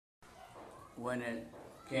when it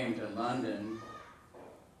came to London,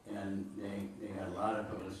 and they got a lot of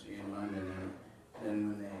publicity in London, and then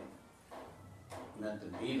when they met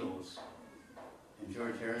the Beatles, and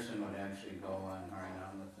George Harrison would actually go on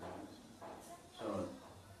Harinam with them. So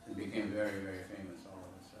it became very, very famous all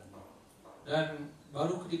of a sudden. Dan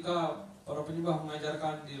baru ketika para penyembah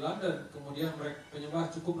mengajarkan di London, kemudian mereka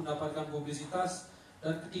penyembah cukup mendapatkan publisitas,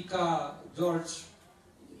 dan ketika George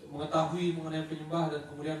mengetahui mengenai penyembah dan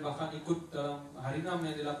kemudian bahkan ikut dalam harinam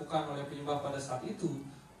yang dilakukan oleh penyembah pada saat itu,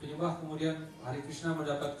 penyembah kemudian Hare Krishna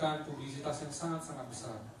mendapatkan publisitas yang sangat-sangat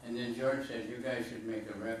besar. And then George said, "You guys should make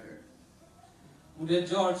a record." Kemudian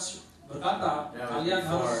George berkata, kalian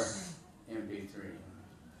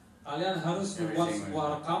harus membuat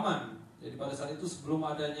sebuah rekaman. Jadi pada saat itu sebelum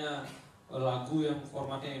adanya lagu yang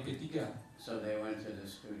formatnya MP3. So they went to the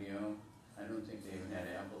studio. I don't think they even had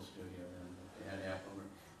Apple Studio then, but they had Apple.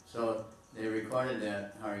 So they recorded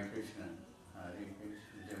that Hare Krishna,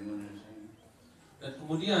 Jamuna Singh. Dan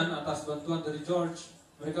kemudian atas bantuan dari George,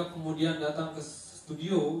 mereka kemudian datang ke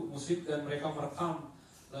studio musik dan mereka merekam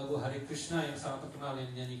lagu Hare Krishna yang sangat terkenal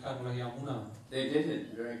yang dinyanyikan oleh Yamuna. They did it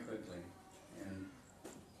very quickly, and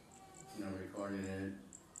recorded it.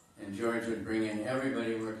 And George would bring in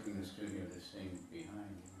everybody working in the studio to sing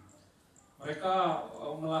behind. Mereka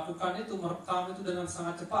melakukan itu, merekam itu dengan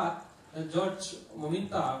sangat cepat, dan George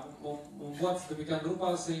meminta membuat sedemikian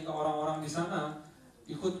rupa sehingga orang-orang di sana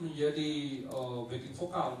ikut menjadi backing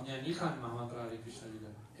vokal, menyanyikan mantra Hare Krishna juga.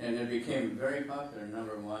 And it became very popular,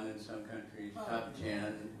 number 1 in some countries, top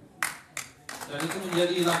 10. Dan itu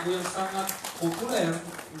menjadi lagu yang sangat populer,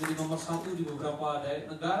 menjadi nomor 1 di beberapa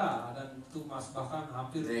negara, dan itu bahkan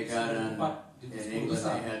hampir di seluruh tempat di seluruh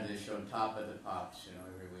besar. They had to show Top of the Pops,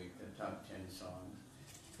 every week, the top 10 songs.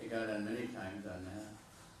 They got on many times on that.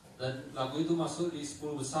 Dan lagu itu masuk di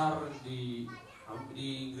 10 besar di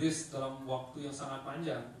Inggris dalam waktu yang sangat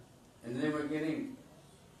panjang. And they were getting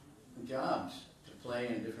jobs to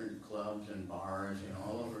play in different clubs and bars,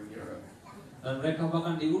 all over Europe. Dan mereka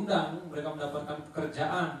bahkan diundang, mereka mendapatkan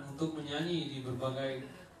pekerjaan untuk menyanyi di berbagai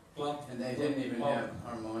klub. And they didn't even have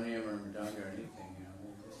harmonium or mridanga or anything,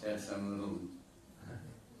 They just had some little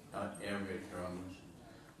average drums.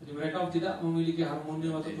 Jadi mereka tidak memiliki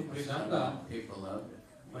harmonium ataupun mridanga. People loved it.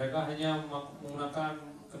 Mereka hanya menggunakan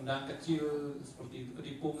kendang kecil seperti itu,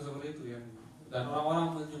 kedipung seperti itu dan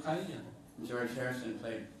orang-orang menyukainya. George Harrison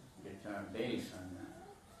played guitar, bass on that.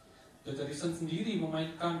 George Harrison sendiri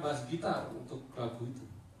memainkan bass gitar untuk lagu itu.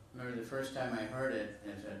 Remember the first time I heard it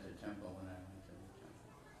is at the temple when I went to the temple.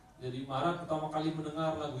 Jadi Maharaj pertama kali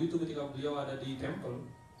mendengar lagu itu ketika beliau ada di temple.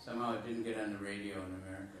 Somehow it didn't get on the radio in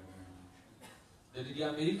America very much. Jadi di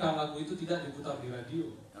Amerika lagu itu tidak diputar di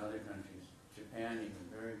radio. Other countries, Japan even,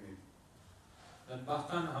 very big. Dan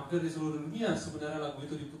bahkan hampir di seluruh dunia sebenarnya lagu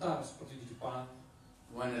itu diputar, seperti di Jepang.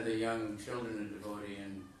 One of the young children of devotee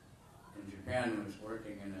in Japan was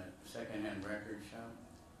working in a second-hand record shop,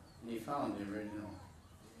 and he found the original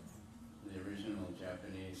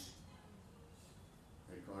Japanese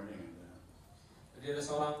recording of that. Jadi ada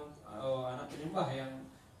seorang anak penyembah yang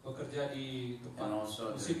bekerja di tempat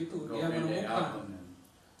musik itu, dia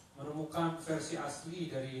menemukan versi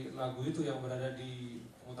asli dari lagu itu yang berada di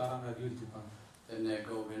pemutaran radio di Jepang. Then they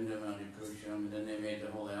go into Manipusam, and then they made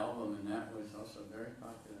the whole album, and that was also very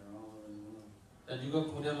popular all over the world. Dan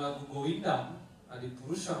juga kemudian lagu Govindam Adi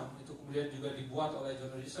Purusham itu kemudian juga dibuat oleh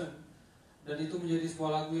George Harrison, dan itu menjadi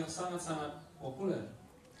sebuah lagu yang sangat-sangat populer.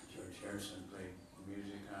 George Harrison played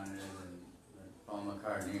music on it, and Paul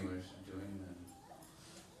McCartney was doing the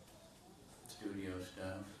studio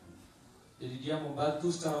stuff. Jadi dia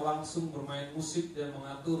membantu secara langsung bermain musik dan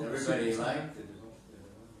mengatur musik. Everybody liked it.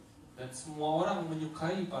 Dan semua orang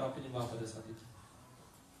menyukai para penyembah pada saat itu.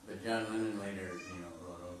 But John Lennon later,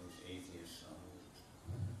 wrote all these atheist songs.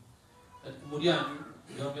 Dan kemudian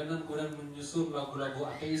John Lennon menyusun lagu-lagu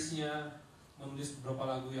ateisnya, menulis beberapa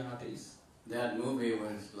lagu yang ateis. That movie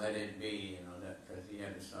was Let It Be, that because he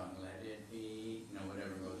had the song Let It Be,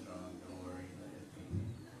 whatever goes wrong, don't worry, let it be.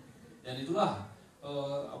 Dan itulah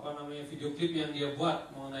video klip yang dia buat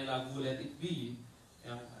mengenai lagu Let It Be,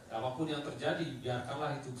 yang apapun yang terjadi,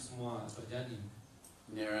 biarkanlah itu semua terjadi.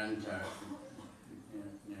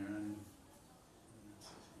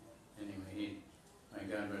 Anyway, my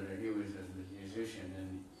godbrother, he was a musician,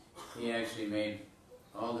 and he actually made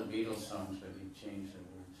all the Beatles songs, but he changed the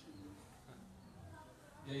words.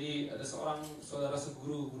 Jadi ada seorang saudara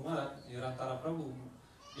seguru Guru Maharaj, Nirantara Prabhu,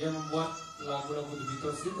 dia membuat lagu-lagu The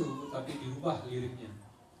Beatles itu, tapi dirubah liriknya.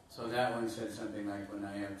 So that one said something like, when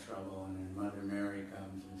I have trouble, and then Mother Mary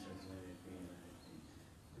comes and says, let it be, let it be.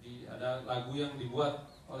 Jadi ada lagu yang dibuat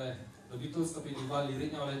oleh The Beatles, tapi diubah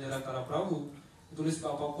liriknya oleh Nirantara Prabhu. Ditulis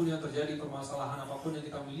apapun yang terjadi, permasalahan apapun yang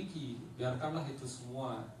kita miliki, biarkanlah itu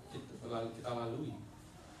semua kita lalui.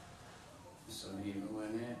 So even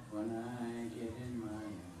when I get in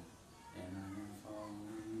Maya and I'm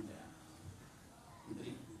falling down,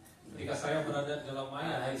 Ketika saya berada dalam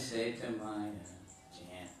Maya, I say to Maya,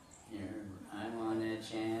 chant I wanna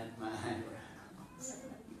chant my rounds.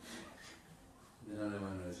 Another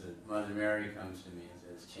one was that Mother Mary comes to me and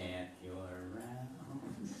says, chant your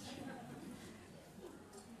rounds.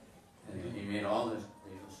 And he made all this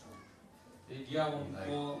Beatles songs. Jadi dia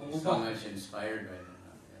So mengubah. much inspired by them.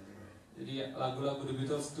 Jadi lagu-lagu The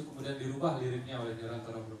Beatles itu kemudian dirubah liriknya oleh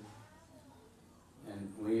Nirantara Prabhu.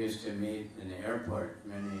 And we used to meet in the airport,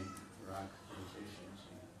 many rock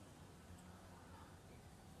musicians.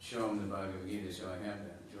 Show them the Bhagavad Gita, so I have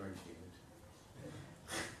that. George gave it.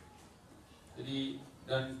 Jadi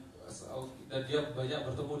dan dia banyak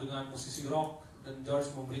bertemu dengan musisi rock, dan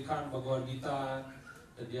George memberikan Bhagavad Gita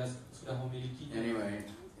dan dia sudah memilikinya. Anyway,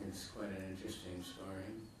 it's quite an interesting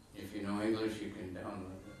story. If you know English, you can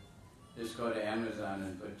download it. Just go to Amazon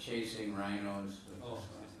and put Chasing Rhinos.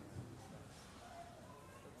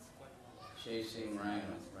 Chasing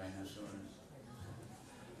Rhino, Rhinosourus.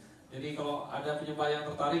 Jadi kalau ada penyembah yang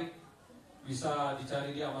tertarik, bisa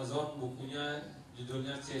dicari di Amazon bukunya,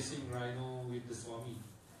 judulnya Chasing Rhino with the Swami.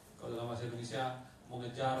 Kalau dalam bahasa Indonesia,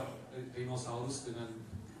 mengejar Rhinosaurus dengan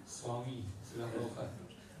Swami, Srila Prabhupada.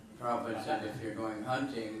 Prabhupada said if you're going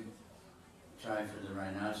hunting, try for the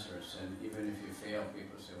rhinoceros, and even if you fail,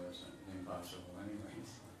 people say, well, it's impossible anyway.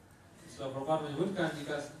 Srila Prabhupada menyebutkan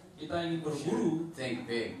jika kita ingin berburu, Think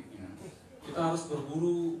big, you know. kita harus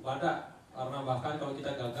berburu badak, karena bahkan kalau kita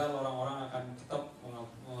gagal, orang-orang akan tetap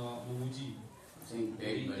memuji. Think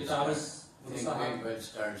Jadi big, but kita harus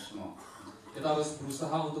start small. Kita harus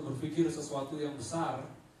berusaha untuk berpikir sesuatu yang besar,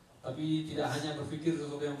 tapi tidak hanya berpikir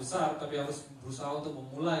sesuatu yang besar, tapi harus berusaha untuk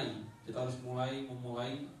memulai. Kita harus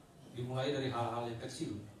dimulai dari hal-hal yang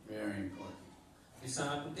kecil. Very important. Ini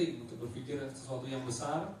sangat penting untuk berpikir sesuatu yang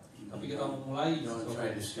besar, tapi kita memulai Don't sesuatu try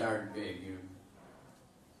yang to besar. start big.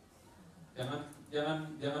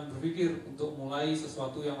 Jangan berpikir untuk mulai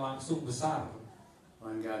sesuatu yang langsung besar.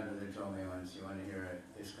 One godbrother told me once, you want to hear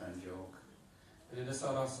this kind of joke? Jadi ada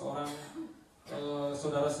seorang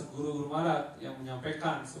saudara seguru Guru Maharaj yang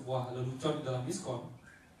menyampaikan sebuah lelucon di dalam diskon.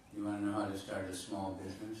 You want to know how to start a small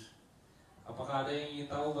business? Apakah ada yang ingin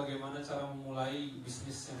tahu bagaimana cara memulai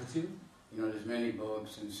bisnis yang kecil? You know, there's many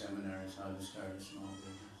books and seminars how to start a small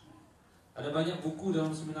business. Ada banyak buku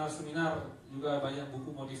dalam seminar-seminar, juga banyak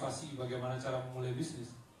buku motivasi bagaimana cara memulai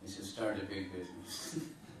bisnis. You should start a big business.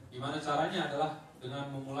 Gimana caranya adalah dengan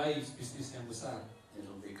memulai bisnis yang besar.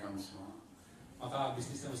 It'll become small. Maka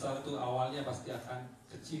bisnis yang besar itu awalnya pasti akan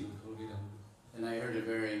kecil terlebih dahulu. And I heard a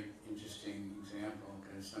very interesting example,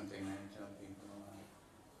 because it's something I tell people a lot.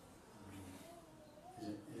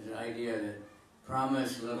 Is the idea that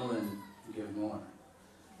promise little and give more.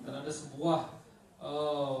 Dan ada sebuah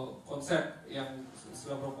konsep yang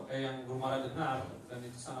yang Guru Maharaj dengar, dan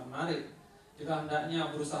itu sangat menarik. Kita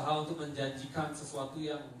hendaknya berusaha untuk menjanjikan sesuatu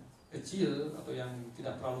yang kecil atau yang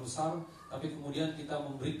tidak terlalu besar, tapi kemudian kita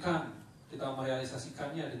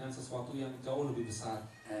merealisasikannya dengan sesuatu yang jauh lebih besar.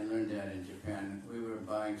 I learned that in Japan. We were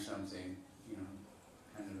buying something, you know,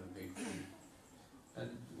 kind of a big thing.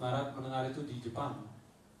 Dan Maharaj mendengar itu di Jepang.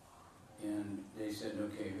 And they said,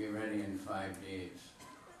 okay, be ready in 5 days.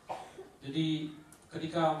 Jadi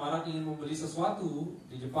ketika Maharaj ingin membeli sesuatu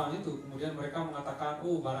di Jepang itu, kemudian mereka mengatakan,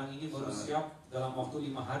 oh barang ini baru siap dalam waktu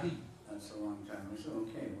 5 hari. That's a long time. I said,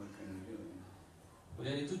 okay, what can we do?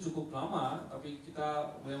 Kemudian itu cukup lama, tapi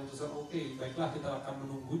kita memutuskan, oke, baiklah kita akan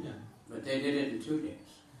menunggunya. But they did it in 2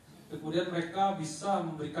 days. Kemudian mereka bisa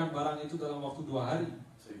memberikan barang itu dalam waktu 2 hari.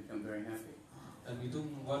 So you become very happy. Dan itu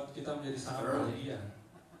membuat kita menjadi sangat bahagia.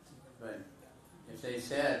 But if they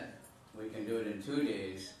said, we can do it in 2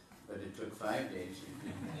 days, but it took 5 days.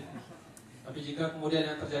 Tapi jika kemudian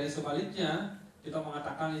yang terjadi sebaliknya, kita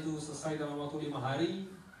mengatakan itu selesai dalam waktu 5 hari,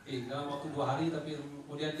 dalam waktu 2 hari, tapi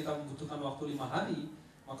kemudian kita membutuhkan waktu 5 hari,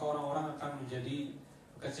 maka orang-orang akan menjadi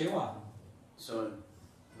kecewa. So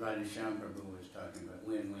Radhishyam Prabhu was talking about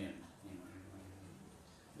win-win.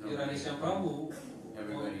 Di Radhishyam Prabhu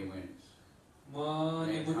Everybody wins.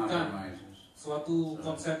 menyebutkan suatu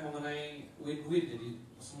konsep mengenai win-win, jadi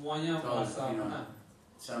semuanya merasa menang.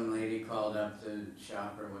 Some lady called up the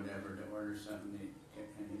shop or whatever to order something,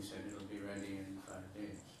 and he said it'll be ready in 5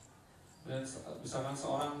 days. Dan misalkan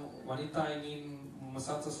seorang wanita ingin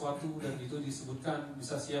memesan sesuatu dan itu disebutkan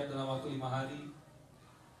bisa siap dalam waktu 5 hari.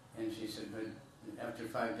 And she said, but after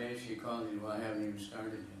 5 days she called me, well, I haven't even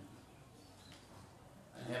started yet.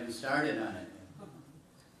 I haven't started on it.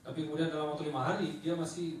 Tapi kemudian dalam waktu 5 hari dia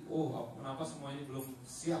masih, kenapa semua ini belum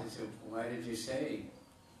siap? So why did you say?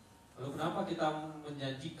 Lalu kenapa kita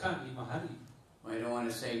menjanjikan 5 hari? Well, I don't want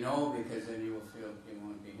to say no because then you will feel you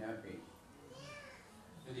won't be happy.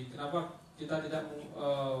 Jadi kenapa kita tidak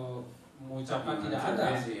mengucapkan I'm tidak too ada?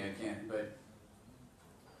 busy, I can't. But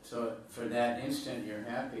so for that instant you're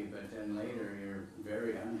happy, but then later you're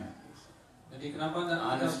very unhappy. Jadi kenapa enggak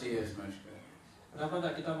Honesty is much good. Kenapa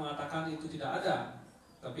enggak kita mengatakan itu tidak ada?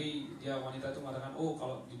 Tapi dia wanita itu mengatakan,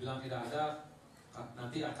 kalau dibilang tidak ada,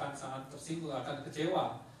 nanti akan sangat tersinggung, akan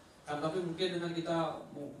kecewa. Tapi mungkin dengan kita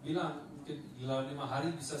mau bilang, mungkin di dalam 5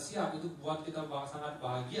 hari bisa siap, itu buat kita sangat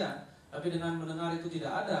bahagia. Tapi dengan mendengar itu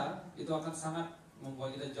tidak ada, itu akan sangat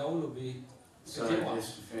membuat kita jauh lebih kecewa. So I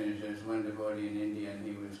just finished. There's one devotee in India and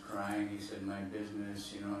he was crying. He said, my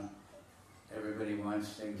business, everybody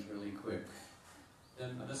wants things really quick.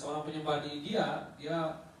 Dan ada seorang penyembah di India,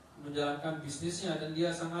 dia menjalankan bisnisnya dan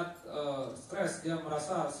dia sangat stres. Dia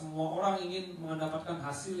merasa semua orang ingin mendapatkan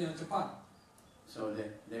hasil yang cepat. So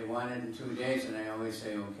they want it in 2 days, and I always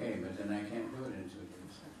say okay, but then I can't do it in 2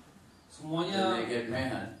 days. Semuanya, then they get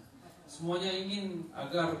mad. Semuanya ingin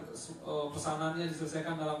agar pesanannya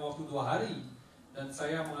diselesaikan dalam waktu 2 hari, dan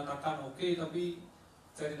saya mengatakan okay, tapi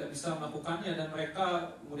saya tidak bisa melakukannya, dan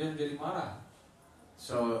mereka kemudian menjadi marah.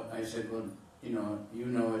 So I said, well, you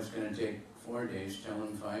know it's going to take 4 days, tell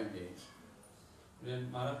them 5 days.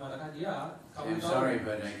 Dan marah-marahkan dia, I'm sorry,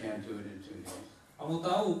 but I can't do it in 2 days. Kamu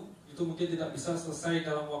tahu, itu mungkin tidak bisa selesai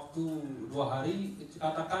dalam waktu 2 hari,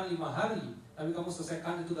 katakan 5 hari, tapi kamu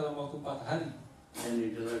selesaikan itu dalam waktu 4 hari. Then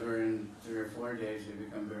you deliver in 3 or 4 days, you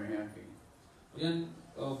become very happy. Kemudian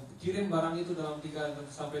kirim barang itu dalam 3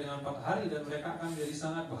 sampai dengan 4 hari, dan mereka akan menjadi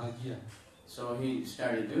sangat bahagia. So he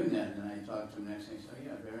started doing that, and I talked to him next day. So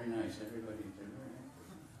yeah, very nice, everybody did very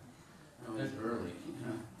happy. It's early,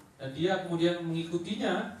 Dan dia kemudian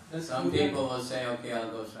mengikutinya. Dan some people will say, okay,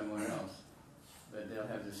 I'll go somewhere else, but they'll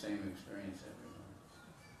have the same experience everywhere.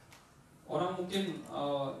 Orang mungkin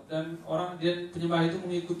dia penyembah itu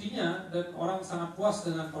mengikutinya, dan orang sangat puas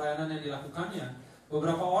dengan pelayanan yang dilakukannya.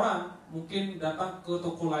 Beberapa orang mungkin datang ke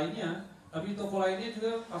toko lainnya, tapi toko lainnya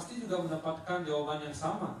juga pasti juga mendapatkan jawaban yang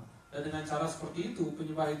sama. Dan dengan cara seperti itu,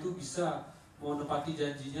 penyembah itu bisa menepati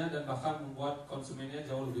janjinya dan bahkan membuat konsumennya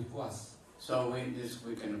jauh lebih puas. So we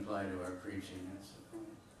can apply to our preaching. That's the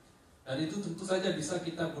point. Dan itu tentu saja bisa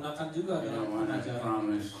kita gunakan juga We dalam don't want to pengajaran.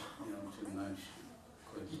 promise, too much.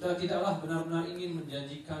 Kita tidaklah benar-benar ingin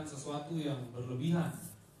menjanjikan sesuatu yang berlebihan.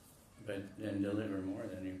 But then deliver more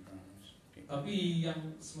than you promise. Tapi yang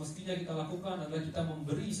semestinya kita lakukan adalah kita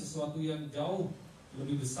memberi sesuatu yang jauh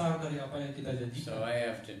lebih besar dari apa yang kita janjikan. So I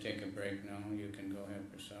have to take a break now. You can go have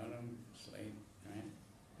prasadam. It's late, right?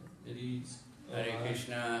 Jadi Hare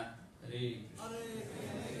Krishna. Hare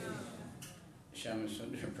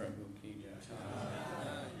Syamsundar Prabhu ki jai.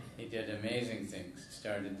 He did amazing things.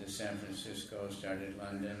 Started to San Francisco, started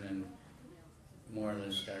London, and more or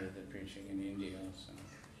less started the preaching in India also.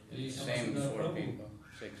 Jadi Same Syamsundar 4 Prabhu. people,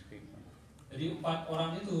 6 people. Jadi 4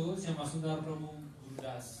 orang itu Syamsundar Prabhu,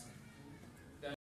 Budas,